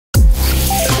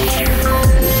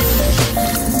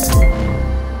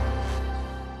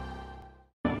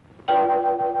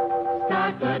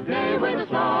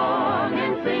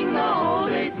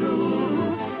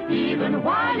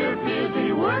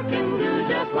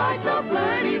like the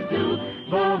birdies do.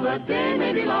 Though the day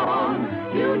may be long,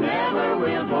 you never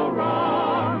will go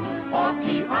wrong. Off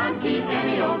key, on key,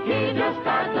 any old key, just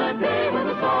start the day with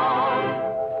a song.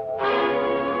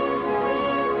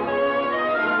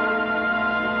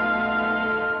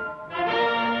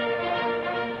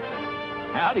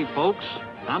 Howdy, folks.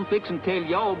 I'm fixing to tell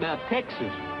y'all about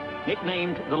Texas,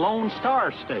 nicknamed the Lone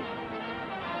Star State.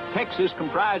 Texas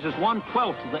comprises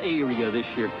 1/12 of the area of this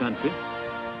here country,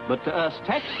 but to us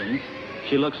Texans,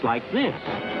 she looks like this.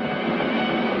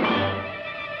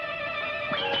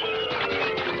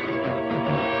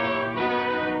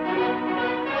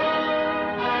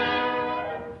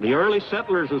 The early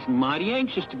settlers was mighty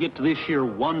anxious to get to this here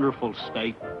wonderful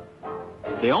state.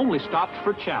 They only stopped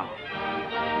for chow.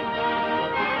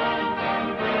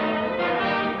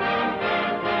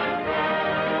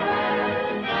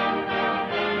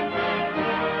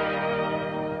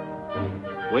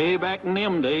 Way back in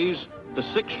them days, the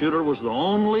six-shooter was the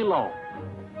only law.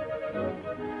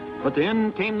 But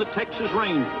then came the Texas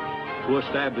Rangers, who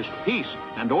established peace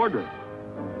and order.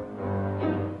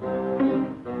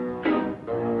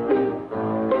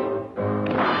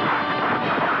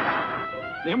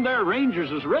 Them there Rangers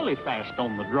is really fast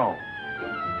on the draw.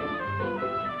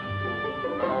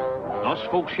 Us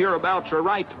folks hereabouts are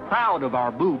right proud of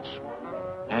our boots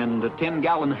and the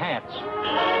 10-gallon hats.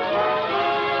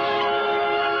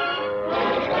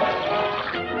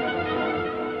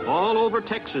 All over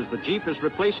Texas, the Jeep is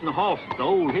replacing the horse at the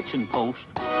old hitching post.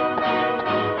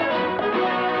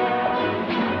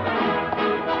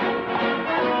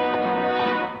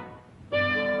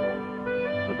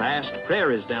 The vast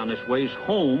prairies down this way's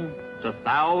home to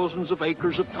thousands of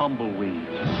acres of tumbleweeds.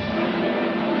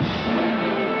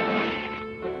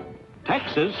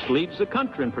 Texas leads the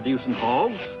country in producing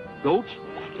hogs, goats,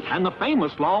 and the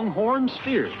famous longhorn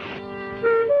steer.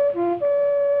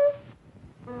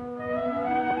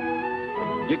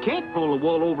 You can't pull the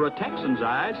wool over a Texan's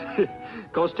eyes,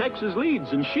 because Texas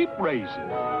leads in sheep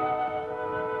raising.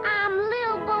 I'm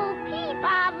Lil Bo Peep.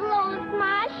 I've lost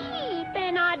my sheep,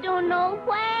 and I don't know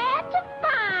where to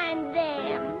find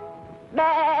them.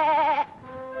 Bah.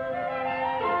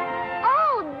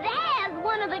 Oh, there's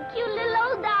one of the cute little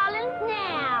old darlings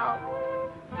now.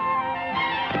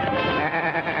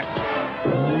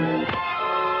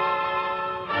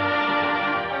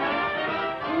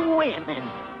 Women.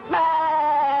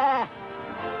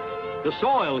 The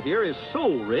soil here is so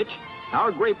rich,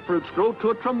 our grapefruits grow to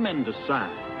a tremendous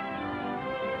size.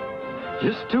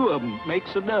 Just 2 of them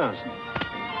makes a dozen.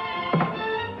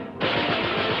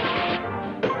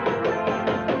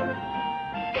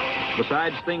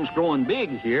 Besides things growing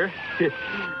big here,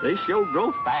 they sure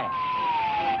grow fast.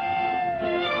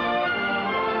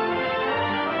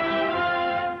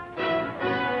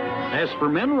 As for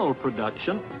mineral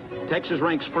production, Texas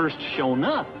ranks first shown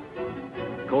up.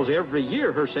 Because every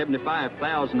year her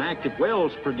 75,000 active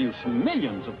wells produce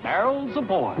millions of barrels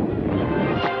of oil.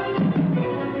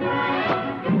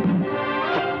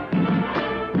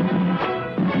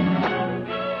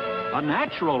 A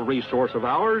natural resource of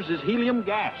ours is helium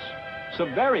gas, so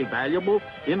very valuable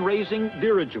in raising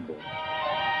dirigibles.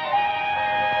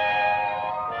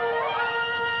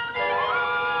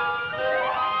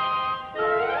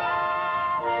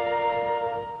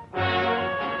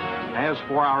 As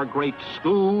for our great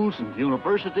schools and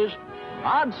universities,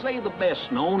 I'd say the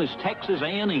best known is Texas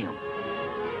A&M.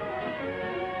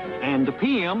 And the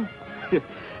PM,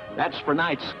 that's for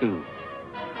night school.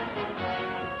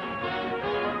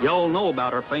 Y'all know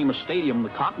about our famous stadium, the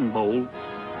Cotton Bowl.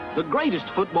 The greatest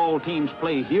football teams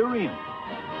play herein.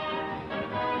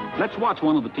 Let's watch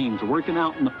one of the teams working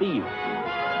out in the field.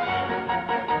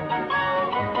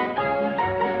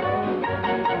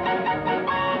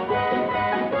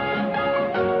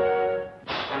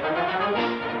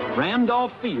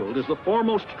 Randolph Field is the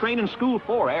foremost training school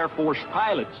for Air Force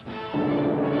pilots.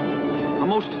 The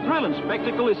most thrilling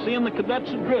spectacle is seeing the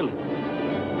cadets drilling.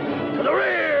 To the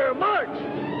rear, march!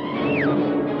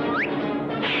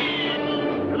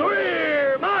 To the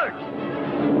rear, march!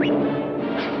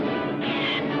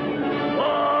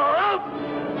 Far out!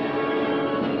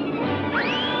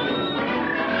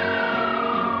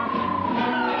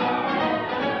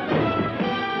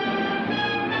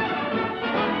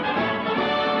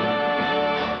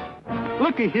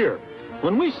 Looky here.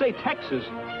 When we say Texas,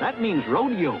 that means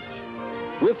rodeos,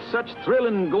 with such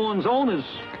thrilling goings-on as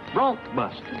bronc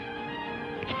busting.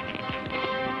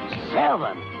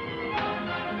 7.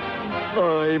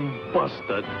 I'm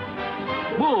busted.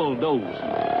 Bulldozer.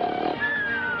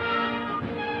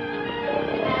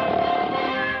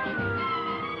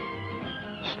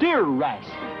 Steer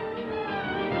wrestling.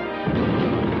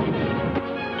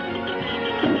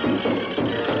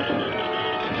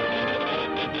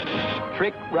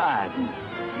 trick riding.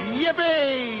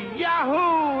 Yippee!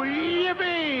 Yahoo!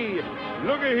 Yippee!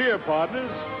 Looky here, partners.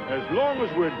 As long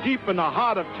as we're deep in the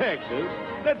heart of Texas,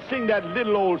 let's sing that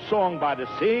little old song by the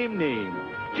same name.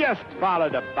 Just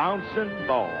follow the bouncing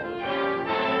ball.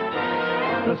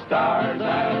 The stars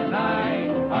at night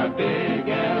are big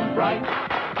and bright.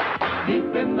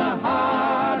 Deep in the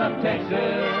heart of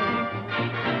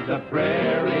Texas, the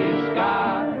prairie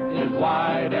sky is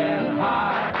wide and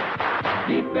high.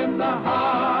 Deep in the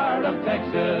heart of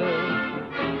Texas,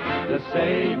 the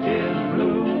sage in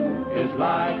bloom is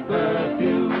like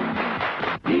perfume.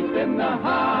 Deep in the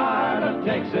heart of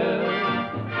Texas,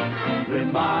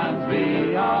 reminds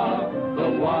me of the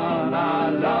one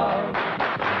I love.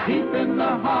 Deep in the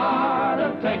heart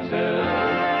of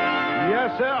Texas.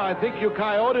 Yes, sir, I think you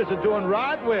coyotes are doing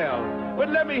right well. But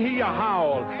let me hear you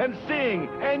howl and sing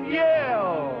and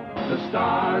yell. The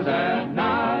stars at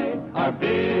night are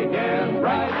big and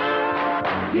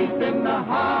bright. Deep in the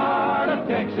heart of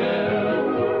Texas,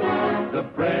 the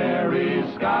prairie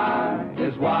sky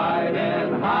is wide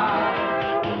and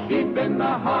high. Deep in the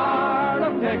heart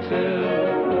of Texas,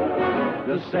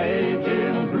 the sage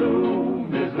in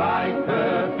bloom is like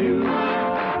perfume.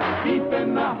 Deep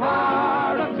in the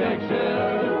heart of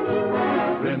Texas,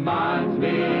 reminds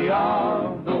me of